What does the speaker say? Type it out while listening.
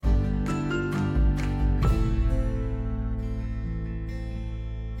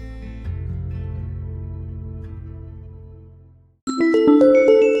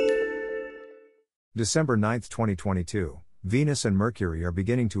December 9, 2022, Venus and Mercury are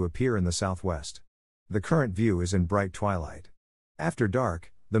beginning to appear in the southwest. The current view is in bright twilight. After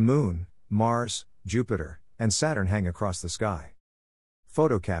dark, the Moon, Mars, Jupiter, and Saturn hang across the sky.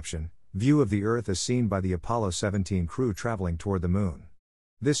 Photo caption: View of the Earth as seen by the Apollo 17 crew traveling toward the Moon.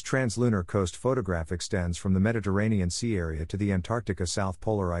 This translunar coast photograph extends from the Mediterranean Sea area to the Antarctica South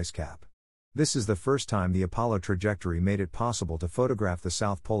Polar Ice Cap. This is the first time the Apollo trajectory made it possible to photograph the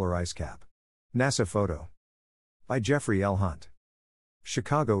South Polar Ice Cap. NASA photo. By Jeffrey L. Hunt.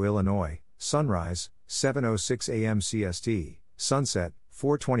 Chicago, Illinois, sunrise, 7:06 a.m. CST, sunset,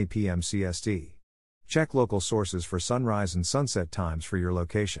 4:20 p.m. CST. Check local sources for sunrise and sunset times for your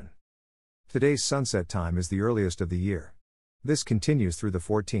location. Today's sunset time is the earliest of the year. This continues through the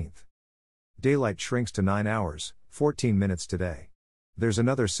 14th. Daylight shrinks to 9 hours, 14 minutes today. There's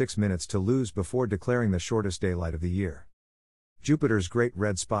another 6 minutes to lose before declaring the shortest daylight of the year. Jupiter's Great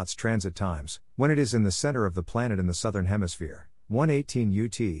Red Spot's transit times, when it is in the center of the planet in the southern hemisphere: 1:18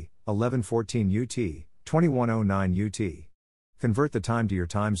 UT, 11:14 UT, 21:09 UT. Convert the time to your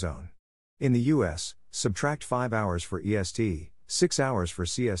time zone. In the US, subtract 5 hours for EST, 6 hours for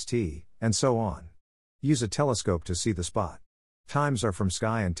CST, and so on. Use a telescope to see the spot. Times are from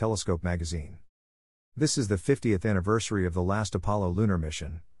Sky and Telescope magazine. This is the 50th anniversary of the last Apollo lunar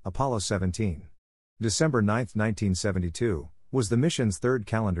mission, Apollo 17. December 9, 1972, was the mission's third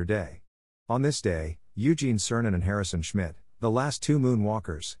calendar day. On this day, Eugene Cernan and Harrison Schmitt, the last two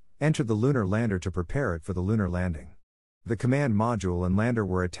moonwalkers, entered the lunar lander to prepare it for the lunar landing. The command module and lander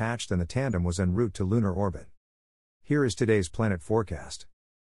were attached and the tandem was en route to lunar orbit. Here is today's planet forecast.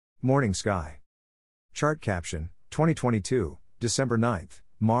 Morning sky. Chart caption: 2022, December 9th,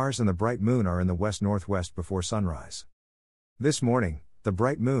 Mars and the bright moon are in the west-northwest before sunrise. This morning, the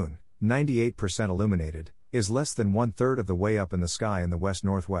bright moon, 98% illuminated, is less than 1/3 of the way up in the sky in the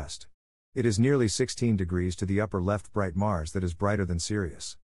west-northwest. It is nearly 16 degrees to the upper left bright Mars that is brighter than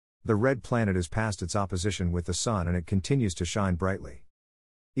Sirius. The red planet is past its opposition with the Sun and it continues to shine brightly.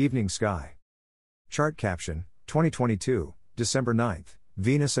 Evening sky. Chart caption: 2022, December 9th,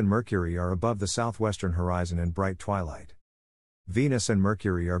 Venus and Mercury are above the southwestern horizon in bright twilight. Venus and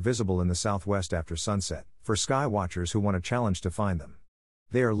Mercury are visible in the southwest after sunset, for sky watchers who want a challenge to find them.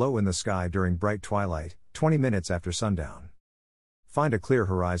 They are low in the sky during bright twilight, 20 minutes after sundown. Find a clear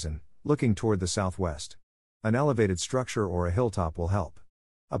horizon, looking toward the southwest. An elevated structure or a hilltop will help.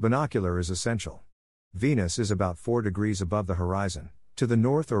 A binocular is essential. Venus is about 4 degrees above the horizon, to the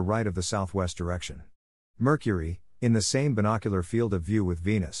north or right of the southwest direction. Mercury, in the same binocular field of view with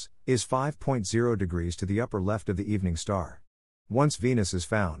Venus, is 5.0 degrees to the upper left of the evening star. Once Venus is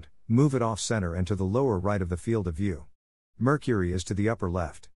found, move it off-center and to the lower right of the field of view. Mercury is to the upper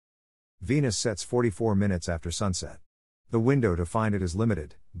left. Venus sets 44 minutes after sunset. The window to find it is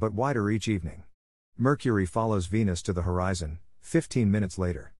limited, but wider each evening. Mercury follows Venus to the horizon, 15 minutes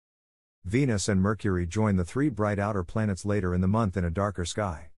later. Venus and Mercury join the three bright outer planets later in the month in a darker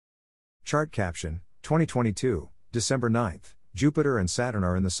sky. Chart caption: 2022, December 9th, Jupiter and Saturn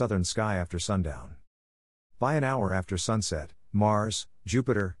are in the southern sky after sundown. By an hour after sunset, Mars,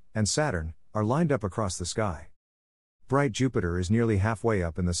 Jupiter, and Saturn are lined up across the sky. Bright Jupiter is nearly halfway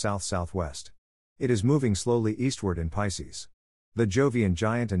up in the south-southwest. It is moving slowly eastward in Pisces. The Jovian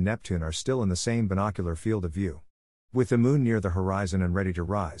Giant and Neptune are still in the same binocular field of view. With the Moon near the horizon and ready to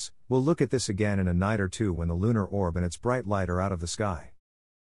rise, we'll look at this again in a night or two when the lunar orb and its bright light are out of the sky.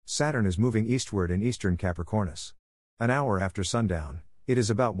 Saturn is moving eastward in eastern Capricornus. An hour after sundown, it is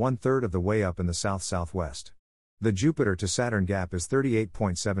about 1/3 of the way up in the south-southwest. The Jupiter to Saturn gap is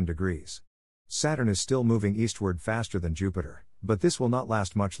 38.7 degrees. Saturn is still moving eastward faster than Jupiter, but this will not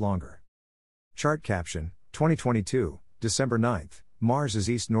last much longer. Chart caption: 2022, December 9th, Mars is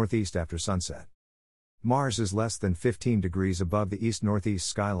east-northeast after sunset. Mars is less than 15 degrees above the east-northeast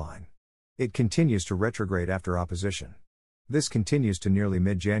skyline. It continues to retrograde after opposition. This continues to nearly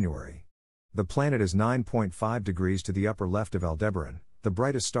mid-January. The planet is 9.5 degrees to the upper left of Aldebaran, the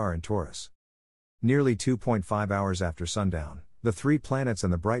brightest star in Taurus. Nearly 2.5 hours after sundown, the three planets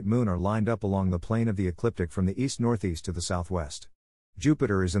and the bright moon are lined up along the plane of the ecliptic from the east-northeast to the southwest.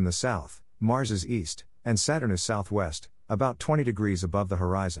 Jupiter is in the south, Mars is east, and Saturn is southwest, about 20 degrees above the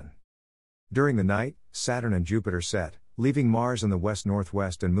horizon. During the night, Saturn and Jupiter set, leaving Mars in the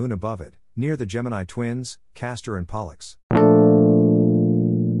west-northwest and Moon above it, near the Gemini twins, Castor and Pollux.